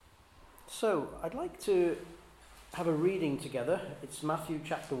So, I'd like to have a reading together. It's Matthew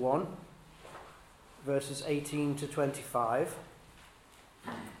chapter 1, verses 18 to 25.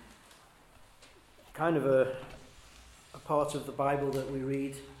 Kind of a part of the Bible that we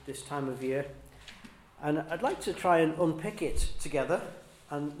read this time of year. And I'd like to try and unpick it together.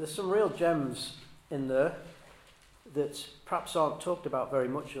 And there's some real gems in there that perhaps aren't talked about very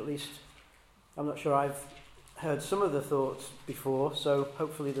much. At least, I'm not sure I've heard some of the thoughts before, so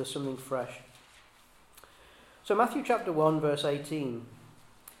hopefully there's something fresh. So Matthew chapter 1, verse 18.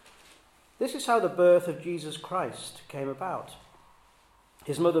 This is how the birth of Jesus Christ came about.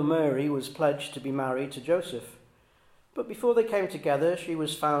 His mother Mary was pledged to be married to Joseph, but before they came together, she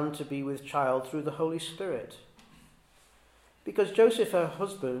was found to be with child through the Holy Spirit. Because Joseph, her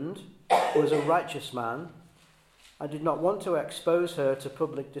husband, was a righteous man and did not want to expose her to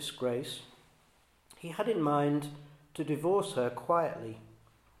public disgrace, he had in mind to divorce her quietly.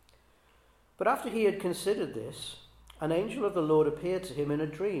 But after he had considered this, an angel of the Lord appeared to him in a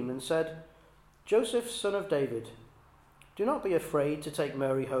dream and said, "Joseph, son of David, do not be afraid to take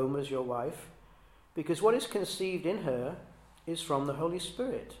Mary home as your wife, because what is conceived in her is from the Holy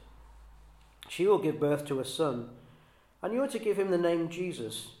Spirit. She will give birth to a son, and you are to give him the name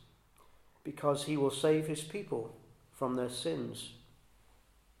Jesus, because he will save his people from their sins."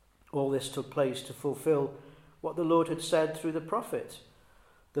 All this took place to fulfill what the Lord had said through the prophet.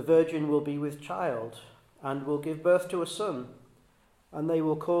 The virgin will be with child and will give birth to a son, and they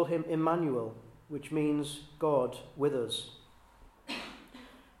will call him Emmanuel, which means God with us.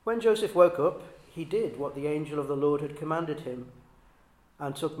 When Joseph woke up, he did what the angel of the Lord had commanded him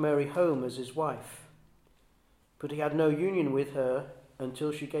and took Mary home as his wife. But he had no union with her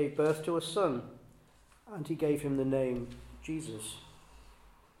until she gave birth to a son, and he gave him the name Jesus.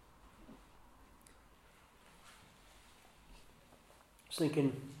 I was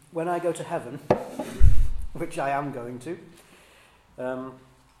thinking, when I go to heaven, which I am going to, I'm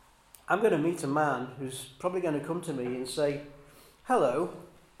going to meet a man who's probably going to come to me and say, "Hello,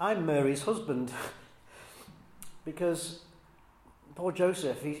 I'm Mary's husband." Because poor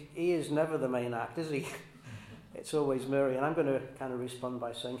Joseph, he is never the main act, is he? It's always Mary. And I'm going to kind of respond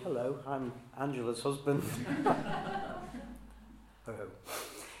by saying, "Hello, I'm Angela's husband."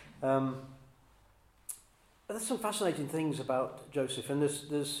 There's some fascinating things about Joseph, and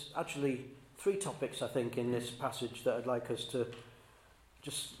there's actually three topics, I think, in this passage that I'd like us to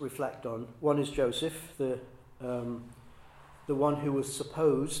just reflect on. One is Joseph, the one who was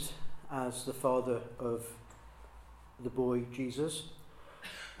supposed as the father of the boy Jesus.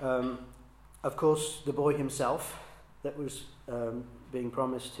 Of course, the boy himself that was being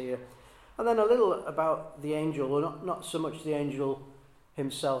promised here. And then a little about the angel, or not so much the angel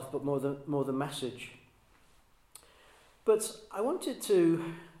himself, but more the message. But I wanted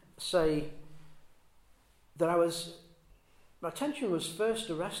to say that my attention was first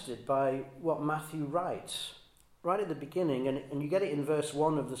arrested by what Matthew writes right at the beginning, and you get it in verse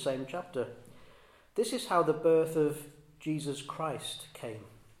 1 of the same chapter. This is how the birth of Jesus Christ came.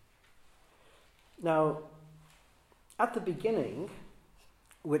 Now, at the beginning,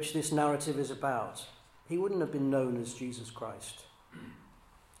 which this narrative is about, he wouldn't have been known as Jesus Christ.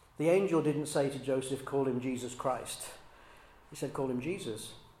 The angel didn't say to Joseph, "Call him Jesus Christ." He said, "Call him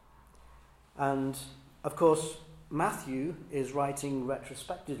Jesus." And, of course, Matthew is writing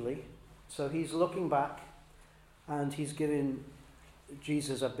retrospectively, so he's looking back and he's giving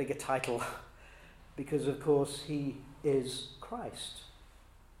Jesus a bigger title because, of course, he is Christ.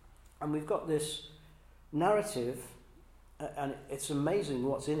 And we've got this narrative, and it's amazing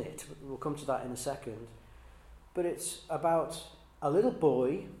what's in it. We'll come to that in a second. But it's about a little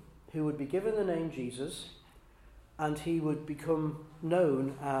boy who would be given the name Jesus, and he would become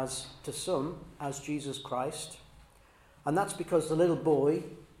known to some as Jesus Christ. And that's because the little boy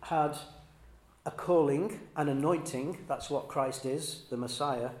had a calling, an anointing. That's what Christ is, the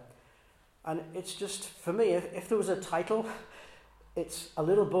Messiah. And it's just, for me, if there was a title, it's a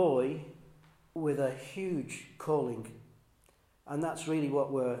little boy with a huge calling. And that's really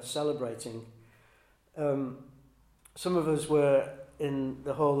what we're celebrating. Some of us were in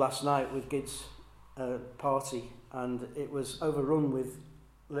the hall last night with Gid's party, and it was overrun with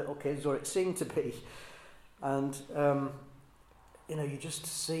little kids, or it seemed to be. And, you just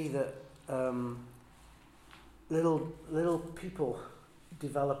see that little people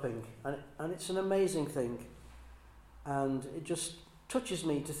developing, and it's an amazing thing. And it just touches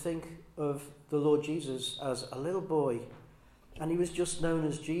me to think of the Lord Jesus as a little boy, and he was just known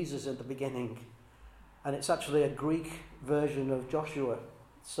as Jesus at the beginning. And it's actually a Greek version of Joshua,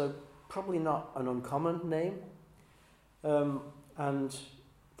 so probably not an uncommon name. And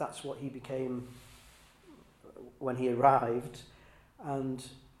that's what he became when he arrived. And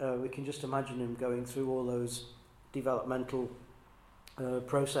we can just imagine him going through all those developmental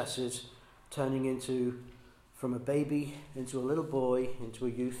processes, turning from a baby into a little boy, into a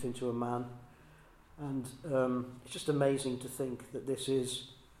youth, into a man. And it's just amazing to think that this is,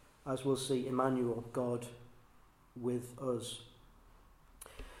 as we'll see, Emmanuel, God with us.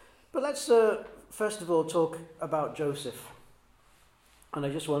 But let's first of all talk about Joseph. And I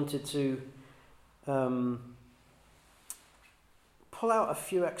just wanted to pull out a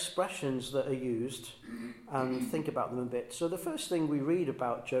few expressions that are used and think about them a bit. So the first thing we read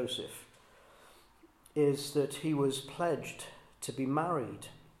about Joseph is that he was pledged to be married.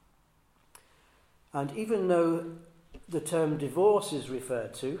 And even though the term divorce is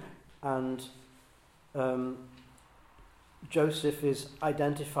referred to, and Joseph is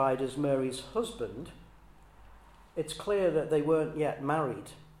identified as Mary's husband, it's clear that they weren't yet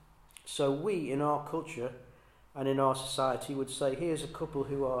married. So we, in our culture and in our society, would say, here's a couple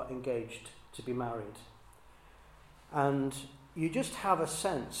who are engaged to be married. And you just have a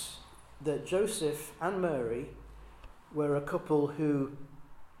sense that Joseph and Mary were a couple who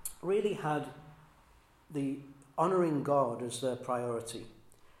really had the honouring God as their priority.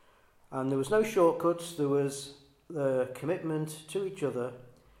 And there was no shortcuts, there was the commitment to each other.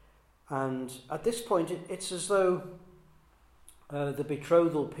 And at this point, it's as though the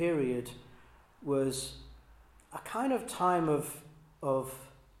betrothal period was a kind of time of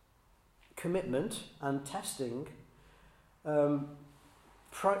commitment and testing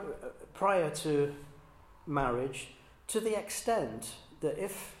prior to marriage, to the extent that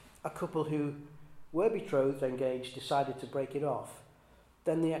if a couple who were betrothed, engaged, decided to break it off,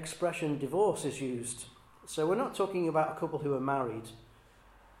 then the expression divorce is used. So we're not talking about a couple who are married,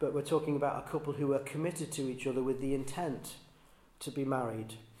 but we're talking about a couple who are committed to each other with the intent to be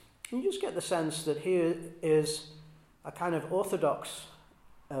married. You just get the sense that here is a kind of orthodox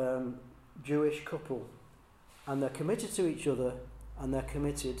Jewish couple, and they're committed to each other, and they're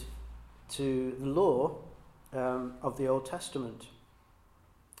committed to the law of the Old Testament.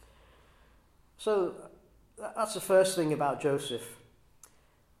 So that's the first thing about Joseph.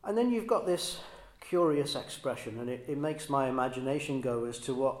 And then you've got this curious expression, and it makes my imagination go as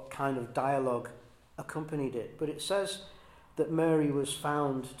to what kind of dialogue accompanied it. But it says that Mary was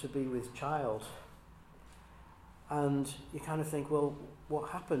found to be with child. And you kind of think, well, what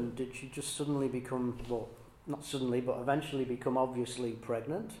happened? Did she just suddenly become, well, not suddenly, but eventually become obviously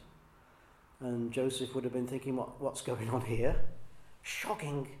pregnant? And Joseph would have been thinking, what's going on here?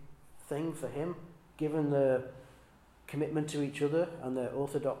 Shocking thing for him, given the commitment to each other and their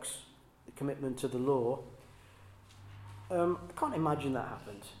orthodox commitment to the law. I can't imagine that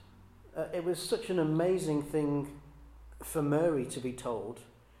happened. It was such an amazing thing for Mary to be told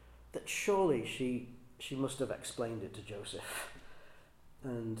that surely she must have explained it to Joseph.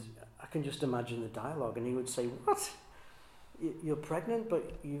 And I can just imagine the dialogue, and he would say, what? You're pregnant,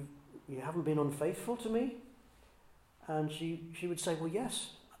 but you haven't been unfaithful to me? And she would say, well,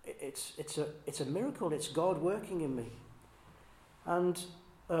 yes, it's a miracle. It's God working in me. And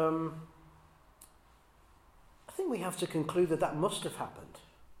I think we have to conclude that must have happened,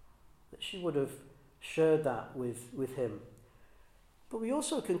 that she would have shared that with him. But we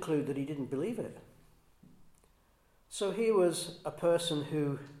also conclude that he didn't believe it. So here was a person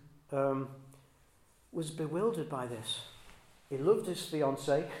who was bewildered by this. He loved his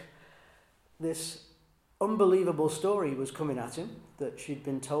fiancée. This unbelievable story was coming at him, that she'd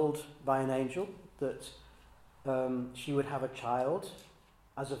been told by an angel that she would have a child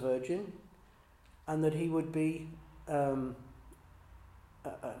as a virgin, and that he would be the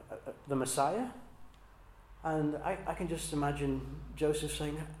Messiah. And I can just imagine Joseph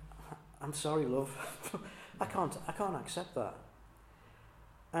saying, I'm sorry, love, I can't accept that.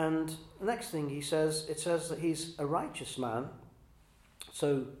 And the next thing it says that he's a righteous man,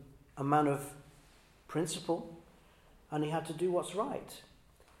 so a man of principle, and he had to do what's right.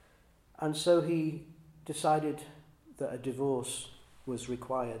 And so he decided that a divorce was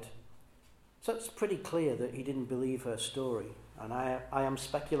required. So it's pretty clear that he didn't believe her story, and I am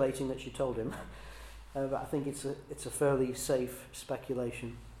speculating that she told him, but I think it's a fairly safe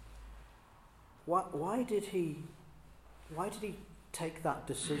speculation. Why did he take that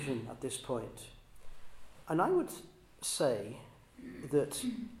decision at this point? And I would say that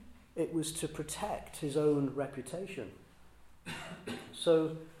it was to protect his own reputation.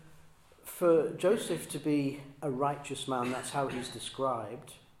 So for Joseph to be a righteous man, that's how he's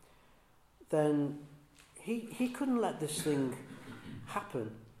described, then he couldn't let this thing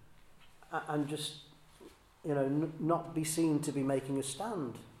happen and just, not be seen to be making a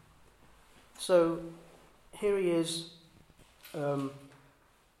stand So here he is,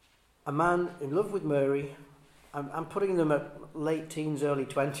 a man in love with Mary. I'm putting them at late teens, early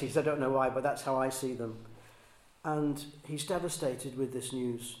 20s. I don't know why, but that's how I see them. And he's devastated with this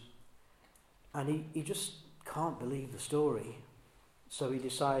news. And he just can't believe the story. So he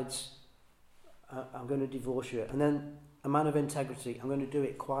decides, I'm going to divorce you. And then, a man of integrity, I'm going to do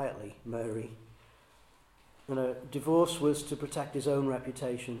it quietly, Mary. You know, divorce was to protect his own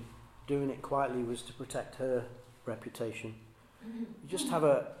reputation. Doing it quietly was to protect her reputation. You just have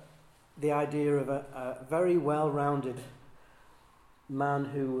the idea of a very well-rounded man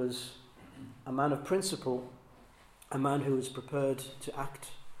who was a man of principle, a man who was prepared to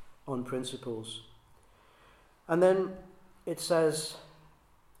act on principles. And then it says,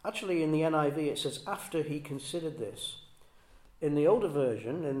 actually in the NIV it says, after he considered this. In the older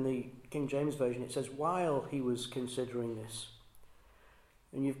version, in the King James Version, it says, while he was considering this.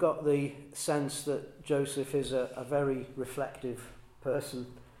 And you've got the sense that Joseph is a very reflective person.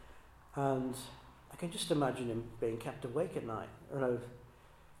 And I can just imagine him being kept awake at night. You know,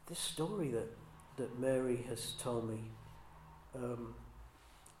 this story that Mary has told me,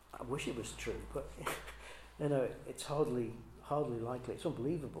 I wish it was true, but you know, it's hardly likely. It's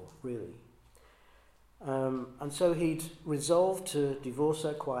unbelievable, really. And so he'd resolved to divorce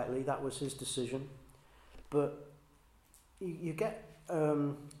her quietly. That was his decision. But you get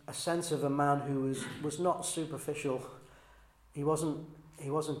a sense of a man who was not superficial. He wasn't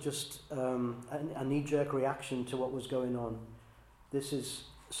just a knee-jerk reaction to what was going on. This is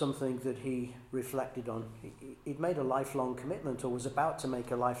something that he reflected on. He'd made a lifelong commitment, or was about to make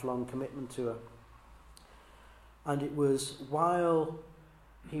a lifelong commitment to her. And it was while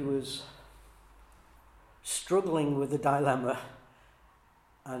he was struggling with the dilemma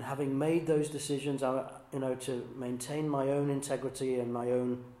and having made those decisions, you know, to maintain my own integrity and my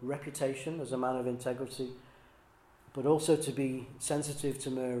own reputation as a man of integrity, but also to be sensitive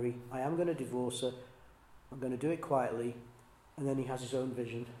to Mary. I am going to divorce her. I'm going to do it quietly. And then he has his own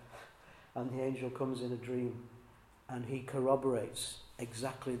vision. And the angel comes in a dream. And he corroborates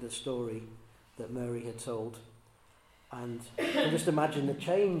exactly the story that Mary had told. And you can just imagine the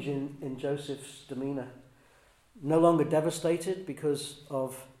change in Joseph's demeanour. No longer devastated because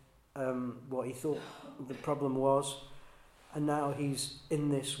of what he thought the problem was. And now he's in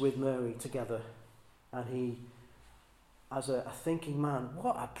this with Mary together. And he, as a thinking man,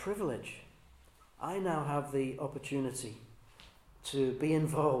 what a privilege. I now have the opportunity to be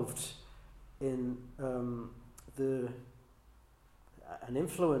involved in an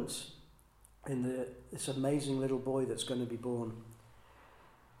influence in this amazing little boy that's going to be born.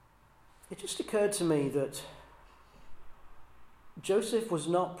 It just occurred to me that Joseph was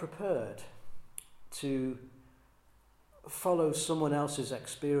not prepared to follow someone else's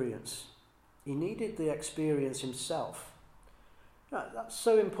experience. He needed the experience himself. That's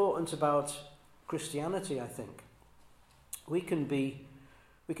so important about Christianity, I think. We can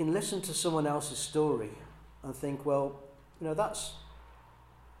listen to someone else's story and think, well, you know, that's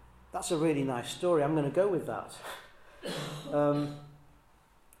a really nice story. I'm going to go with that.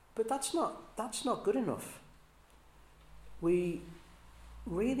 But that's not good enough. We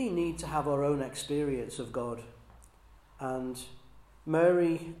really need to have our own experience of God. And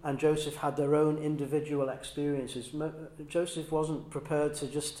Mary and Joseph had their own individual experiences. Joseph wasn't prepared to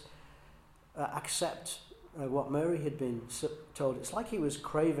just accept what Mary had been told. It's like he was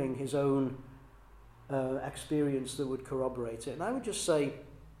craving his own experience that would corroborate it. And I would just say,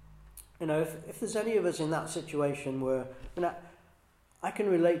 you know, if there's any of us in that situation where, you know, I can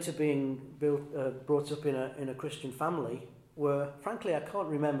relate to being brought up in a Christian family where, frankly, I can't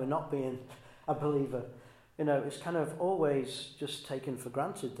remember not being a believer. You know, it's kind of always just taken for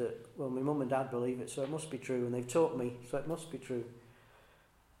granted that, well, my mum and dad believe it, so it must be true, and they've taught me, so it must be true.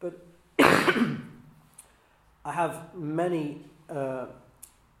 But I have many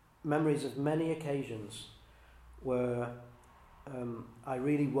memories of many occasions where I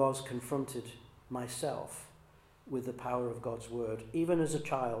really was confronted myself with the power of God's word, even as a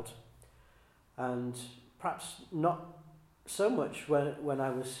child, and perhaps not so much when I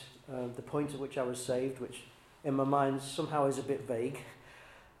was the point at which I was saved, which in my mind somehow is a bit vague,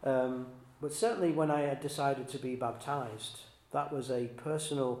 but certainly when I had decided to be baptized, that was a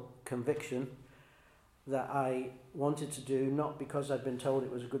personal conviction that I wanted to do, not because I'd been told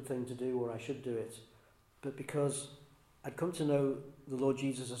it was a good thing to do or I should do it, but because I'd come to know the Lord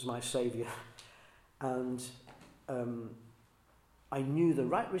Jesus as my Saviour, and I knew the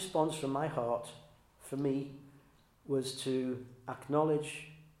right response from my heart for me was to acknowledge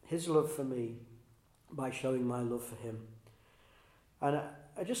his love for me by showing my love for him. And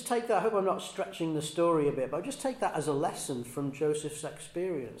I just take that, I hope I'm not stretching the story a bit, but I just take that as a lesson from Joseph's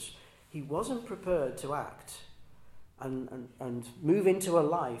experience. He wasn't prepared to act and move into a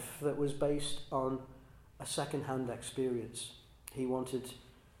life that was based on a second-hand experience. He wanted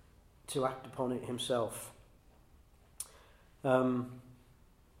to act upon it himself. It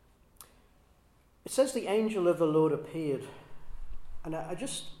says the angel of the Lord appeared. And I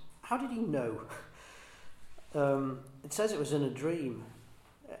just, how did he know? It says it was in a dream.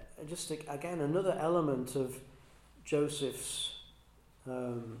 Just, again, another element of Joseph's,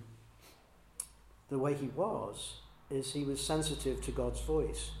 the way he was, is he was sensitive to God's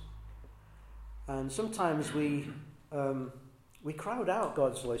voice. And sometimes we crowd out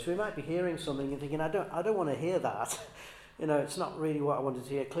God's voice. We might be hearing something and thinking, I don't want to hear that. It's not really what I wanted to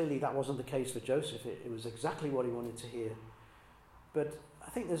hear. Clearly that wasn't the case for Joseph. It was exactly what he wanted to hear. But I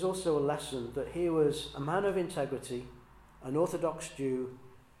think there's also a lesson that here was a man of integrity, an Orthodox Jew,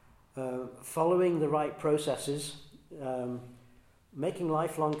 following the right processes, making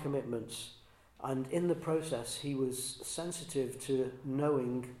lifelong commitments, and in the process he was sensitive to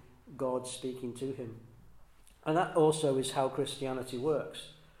knowing God speaking to him. And that also is how Christianity works.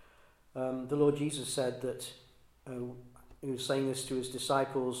 The Lord Jesus said that he was saying this to his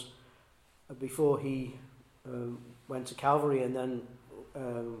disciples before he went to Calvary and then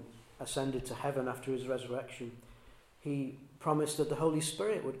ascended to heaven after his resurrection. He promised that the Holy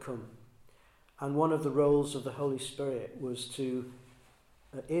Spirit would come. And one of the roles of the Holy Spirit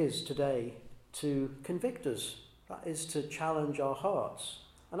is today to convict us. That is to challenge our hearts.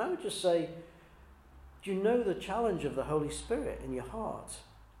 And I would just say, do you know the challenge of the Holy Spirit in your heart?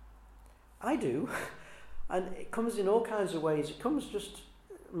 I do. And it comes in all kinds of ways. It comes just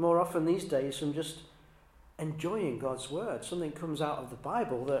more often these days from just enjoying God's word. Something comes out of the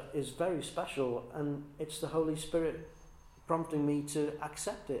Bible that is very special, and it's the Holy Spirit prompting me to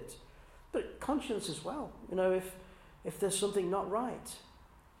accept it. But conscience as well. If there's something not right,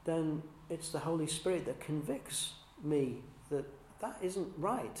 then it's the Holy Spirit that convicts me that isn't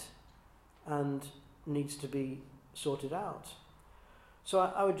right and needs to be sorted out. So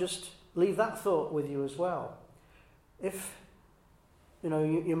I would just leave that thought with you as well. If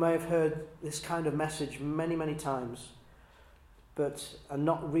you may have heard this kind of message many, many times, and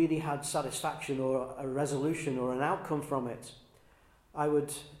not really had satisfaction or a resolution or an outcome from it, I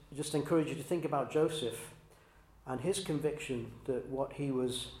would just encourage you to think about Joseph and his conviction that what he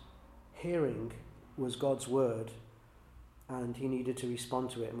was hearing was God's word, and he needed to respond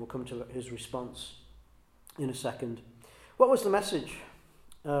to it, and we'll come to his response in a second. What was the message?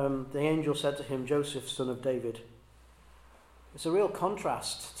 The angel said to him, Joseph, son of David. It's a real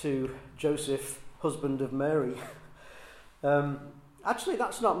contrast to Joseph, husband of Mary. Actually,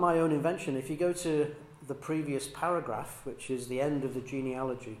 that's not my own invention. If you go to the previous paragraph, which is the end of the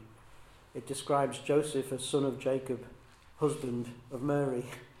genealogy, it describes Joseph as son of Jacob, husband of Mary.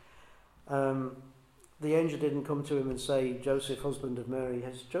 The angel didn't come to him and say, Joseph, husband of Mary.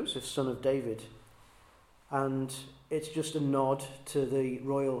 It's Joseph, son of David. And it's just a nod to the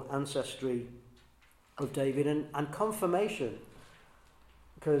royal ancestry of David and confirmation,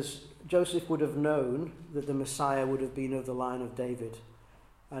 because Joseph would have known that the Messiah would have been of the line of David.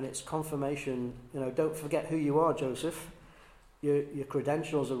 And it's confirmation, don't forget who you are, Joseph. Your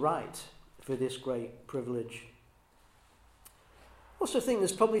credentials are right for this great privilege. I also think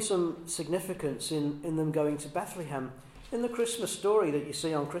there's probably some significance in them going to Bethlehem. In the Christmas story that you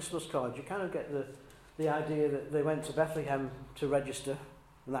see on Christmas cards, you kind of get the idea that they went to Bethlehem to register,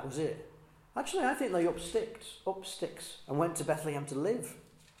 and that was it. Actually, I think they up sticks and went to Bethlehem to live.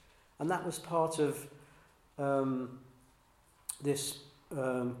 And that was part of this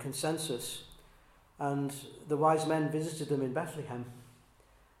consensus. And the wise men visited them in Bethlehem.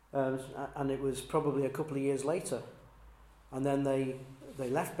 And it was probably a couple of years later. And then they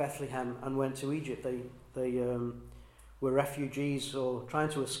left Bethlehem and went to Egypt. They were refugees, or trying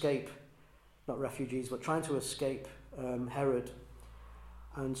to escape, not refugees, but trying to escape Herod,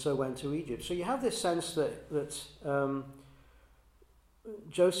 and so went to Egypt. So you have this sense that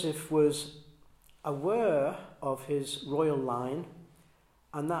Joseph was aware of his royal line,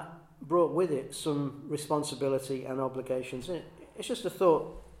 and that brought with it some responsibility and obligations. And it's just a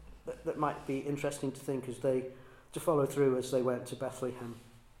thought that might be interesting to think to follow through as they went to Bethlehem.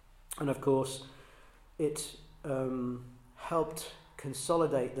 And of course, it helped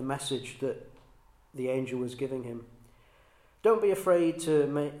consolidate the message that the angel was giving him. Don't be afraid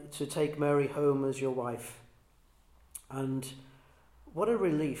to take Mary home as your wife. And what a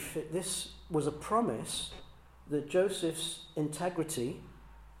relief. This was a promise that Joseph's integrity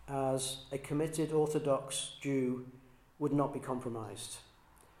as a committed Orthodox Jew would not be compromised.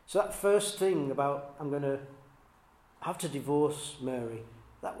 So that first thing about I'm going to have to divorce Mary,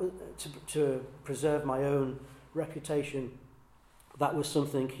 that was to preserve my own reputation. That was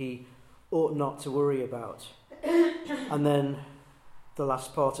something he ought not to worry about. And then the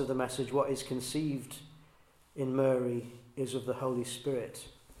last part of the message, what is conceived in Mary is of the Holy Spirit.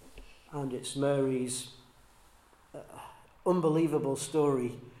 And it's Mary's unbelievable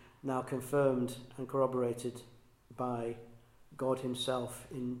story now confirmed and corroborated by God himself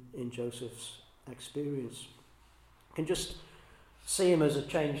in Joseph's experience. You can just see him as a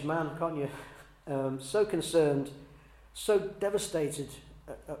changed man, can't you? So concerned, so devastated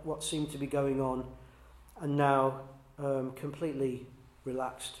at what seemed to be going on, and now completely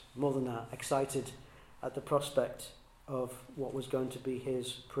relaxed, more than that, excited at the prospect of what was going to be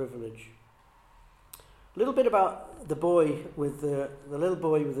his privilege. A little bit about the boy with the little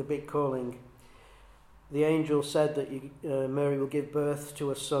boy with the big calling. The angel said that Mary will give birth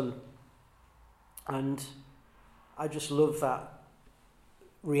to a son, and I just love that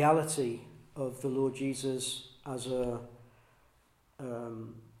reality of the Lord Jesus as a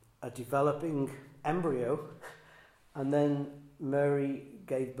developing embryo, and then Mary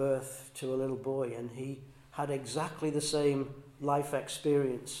gave birth to a little boy, and he had exactly the same life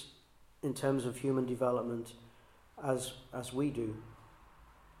experience in terms of human development as we do.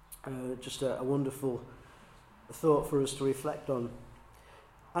 Just a wonderful thought for us to reflect on.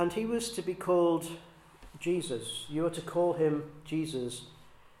 And he was to be called Jesus. You are to call him Jesus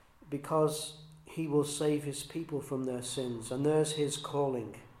because he will save his people from their sins. And there's his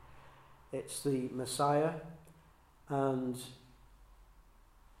calling. It's the Messiah, and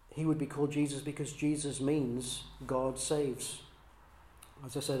he would be called Jesus because Jesus means God saves.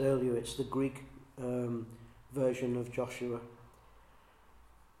 As I said earlier, it's the Greek version of Joshua.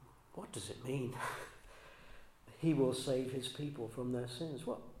 What does it mean? He will save his people from their sins.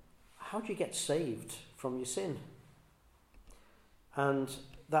 What? How do you get saved from your sin? And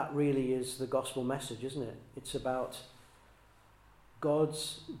that really is the gospel message, isn't it? It's about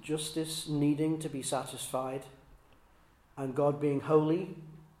God's justice needing to be satisfied, and God being holy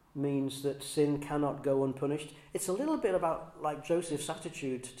means that sin cannot go unpunished. It's a little bit about like Joseph's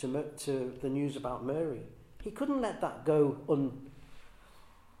attitude to the news about Mary. He couldn't let that go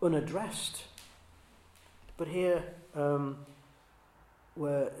unaddressed. But here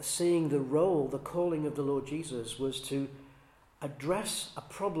we're seeing the role, the calling of the Lord Jesus was to address a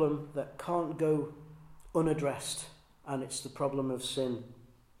problem that can't go unaddressed, and it's the problem of sin.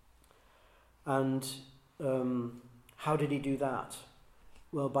 And how did he do that?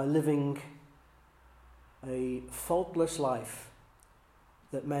 Well, by living a faultless life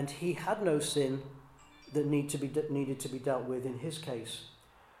that meant he had no sin that needed to be dealt with in his case.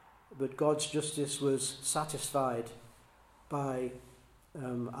 But God's justice was satisfied by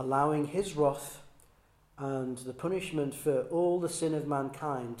allowing his wrath and the punishment for all the sin of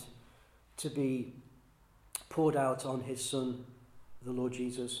mankind to be poured out on his Son, the Lord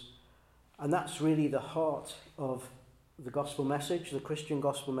Jesus. And that's really the heart of the gospel message, the Christian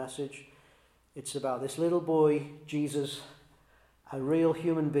gospel message. It's about this little boy, Jesus, a real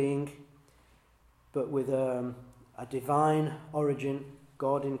human being, but with a divine origin,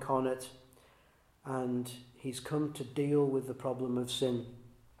 God incarnate, and he's come to deal with the problem of sin.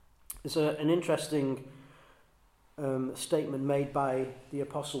 There's an interesting statement made by the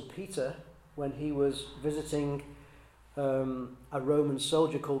Apostle Peter when he was visiting a Roman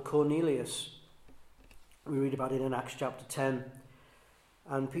soldier called Cornelius. We read about it in Acts chapter 10.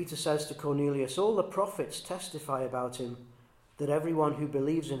 And Peter says to Cornelius, "All the prophets testify about him, that everyone who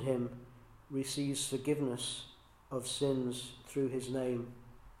believes in him receives forgiveness of sins through his name."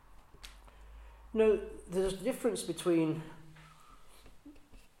 You know, there's a difference between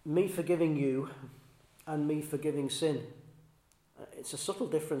me forgiving you and me forgiving sin. It's a subtle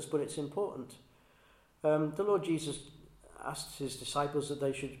difference, but it's important. The Lord Jesus asked his disciples that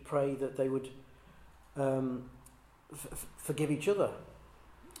they should pray that they would forgive each other.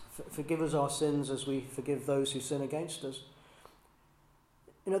 Forgive us our sins as we forgive those who sin against us.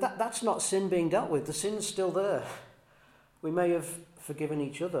 You know, that's not sin being dealt with. The sin's still there. We may have forgiven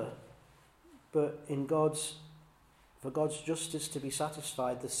each other, but for God's justice to be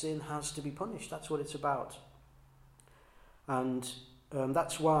satisfied, the sin has to be punished. That's what it's about. And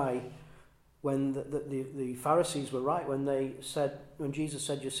that's why when the Pharisees were right when Jesus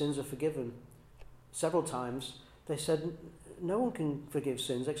said your sins are forgiven several times, they said no one can forgive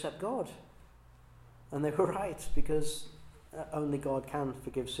sins except God. And they were right, because only God can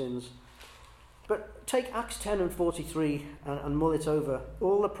forgive sins. But take Acts 10 and 43 and mull it over.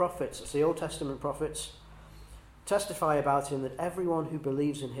 All the prophets, it's the Old Testament prophets, testify about him that everyone who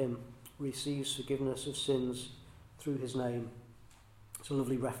believes in him receives forgiveness of sins through his name. It's a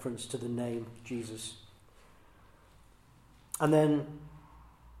lovely reference to the name Jesus. And then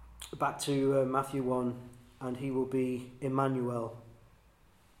back to Matthew 1, and he will be Emmanuel,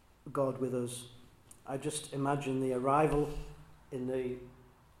 God with us. I just imagine the arrival in the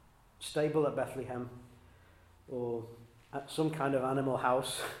stable at Bethlehem, or at some kind of animal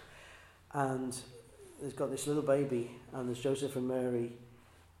house, and there's got this little baby, and there's Joseph and Mary,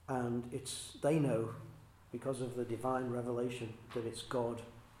 and they know, because of the divine revelation, that it's God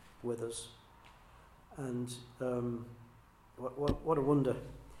with us. And what a wonder.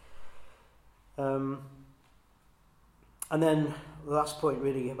 And then the last point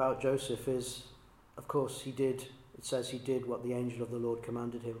really about Joseph is, of course, it says he did what the angel of the Lord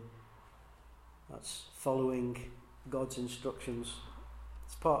commanded him. That's following God's instructions.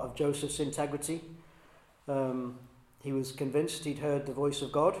 It's part of Joseph's integrity. He was convinced he'd heard the voice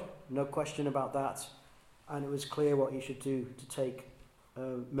of God, no question about that, and it was clear what he should do to take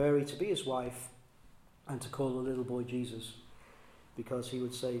Mary to be his wife and to call the little boy Jesus, because he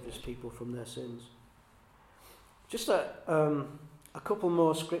would save his people from their sins. Just a couple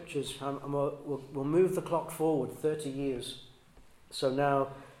more scriptures, and we'll move the clock forward 30 years. So now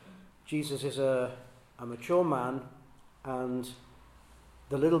Jesus is a mature man, and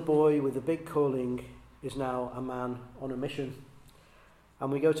the little boy with the big calling is now a man on a mission.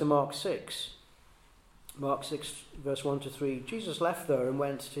 And we go to Mark 6. Mark 6, verse 1 to 3. Jesus left there and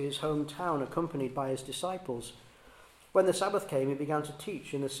went to his hometown, accompanied by his disciples. When the Sabbath came, he began to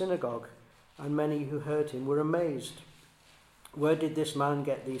teach in the synagogue, and many who heard him were amazed. Where did this man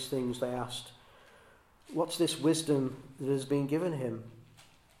get these things, they asked. What's this wisdom that has been given him?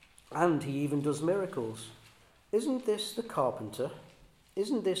 And he even does miracles. Isn't this the carpenter?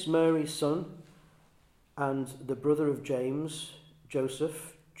 Isn't this Mary's son? And the brother of James,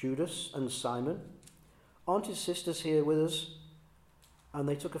 Joseph, Judas, and Simon? Aren't his sisters here with us? And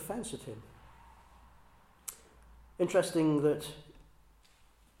they took offense at him. Interesting that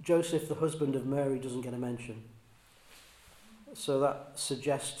Joseph, the husband of Mary, doesn't get a mention. So that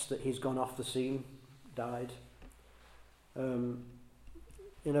suggests that he's gone off the scene, died.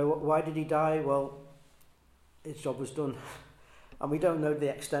 Why did he die? Well, his job was done. And we don't know the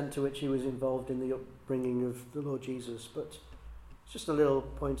extent to which he was involved in the upbringing of the Lord Jesus, but it's just a little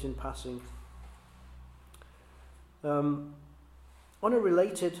point in passing. On a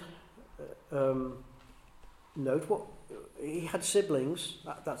related note, he had siblings,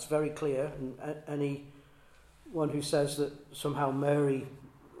 that's very clear, and anyone who says that somehow Mary,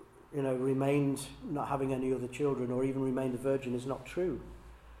 remained not having any other children or even remained a virgin is not true,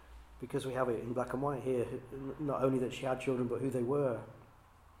 because we have it in black and white here, not only that she had children but who they were.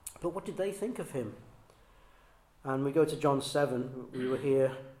 But what did they think of him? And we go to John 7. We were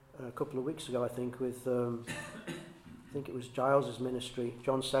here a couple of weeks ago, I think, with I think it was Giles' ministry,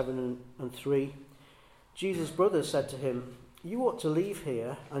 John 7 and 3. Jesus' brothers said to him, "You ought to leave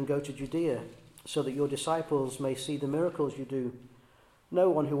here and go to Judea, so that your disciples may see the miracles you do. No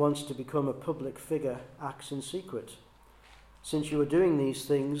one who wants to become a public figure acts in secret. Since you are doing these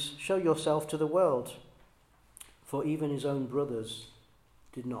things, show yourself to the world." For even his own brothers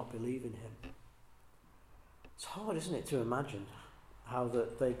did not believe in him. It's hard, isn't it, to imagine how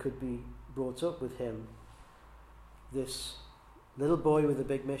that they could be brought up with him. This little boy with a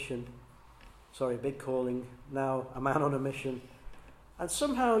big big calling, now a man on a mission. And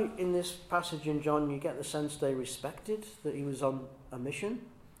somehow in this passage in John, you get the sense they respected that he was on a mission.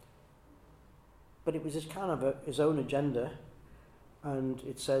 But it was his own agenda, and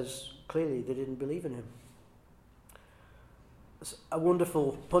it says clearly they didn't believe in him. It's a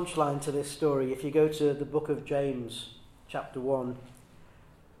wonderful punchline to this story. If you go to the book of James, chapter 1,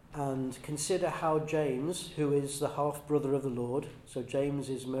 and consider how James, who is the half-brother of the Lord, so James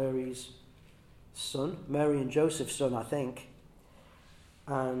is Mary's son, Mary and Joseph's son, I think,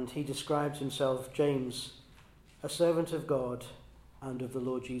 and he describes himself, James, a servant of God and of the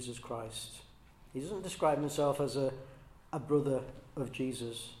Lord Jesus Christ. He doesn't describe himself as a brother of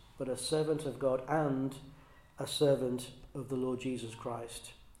Jesus, but a servant of God and a servant of the Lord Jesus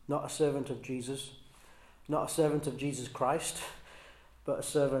Christ. Not a servant of Jesus, not a servant of Jesus Christ, but a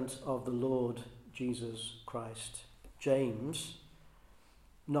servant of the Lord Jesus Christ. James,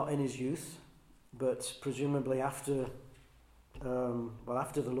 not in his youth, but presumably after the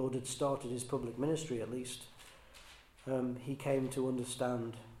Lord had started his public ministry at least, he came to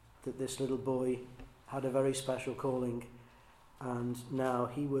understand that this little boy had a very special calling, and now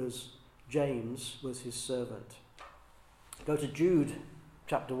James was his servant. Go to Jude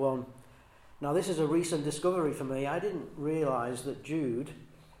chapter 1, Now, this is a recent discovery for me. I didn't realise that Jude,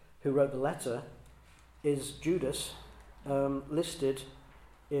 who wrote the letter, is Judas, listed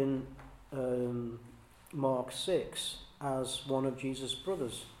in Mark 6 as one of Jesus'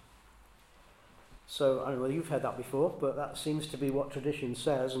 brothers. So, I don't know whether you've heard that before, but that seems to be what tradition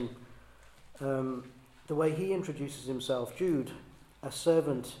says. And the way he introduces himself, Jude, a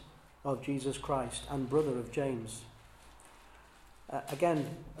servant of Jesus Christ and brother of James. Again,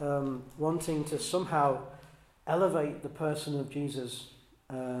 wanting to somehow elevate the person of Jesus.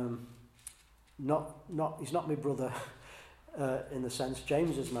 He's not my brother in the sense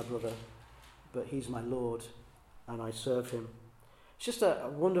James is my brother, but he's my Lord and I serve him. It's just a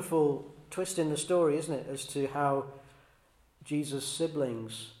wonderful twist in the story, isn't it, as to how Jesus'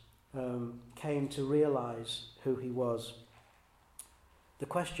 siblings came to realize who he was. The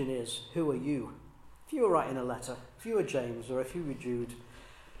question is, who are you? If you were writing a letter, if you were James or if you were Jude,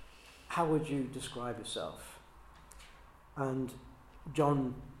 how would you describe yourself? And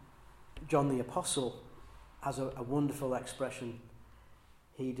John the Apostle has a wonderful expression.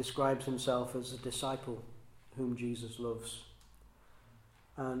 He describes himself as a disciple whom Jesus loves.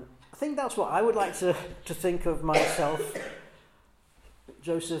 And I think that's what I would like to think of myself.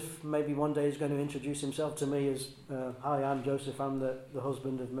 Joseph maybe one day is going to introduce himself to me as, hi, I'm Joseph, I'm the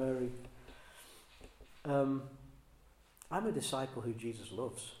husband of Mary. I'm a disciple who Jesus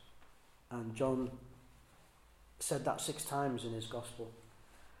loves. And John said that 6 times in his gospel.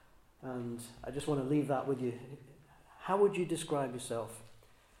 And I just want to leave that with you. How would you describe yourself?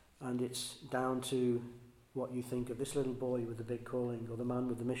 And it's down to what you think of this little boy with the big calling or the man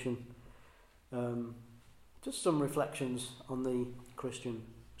with the mission. Just some reflections on the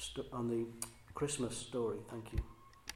Christmas story. Thank you.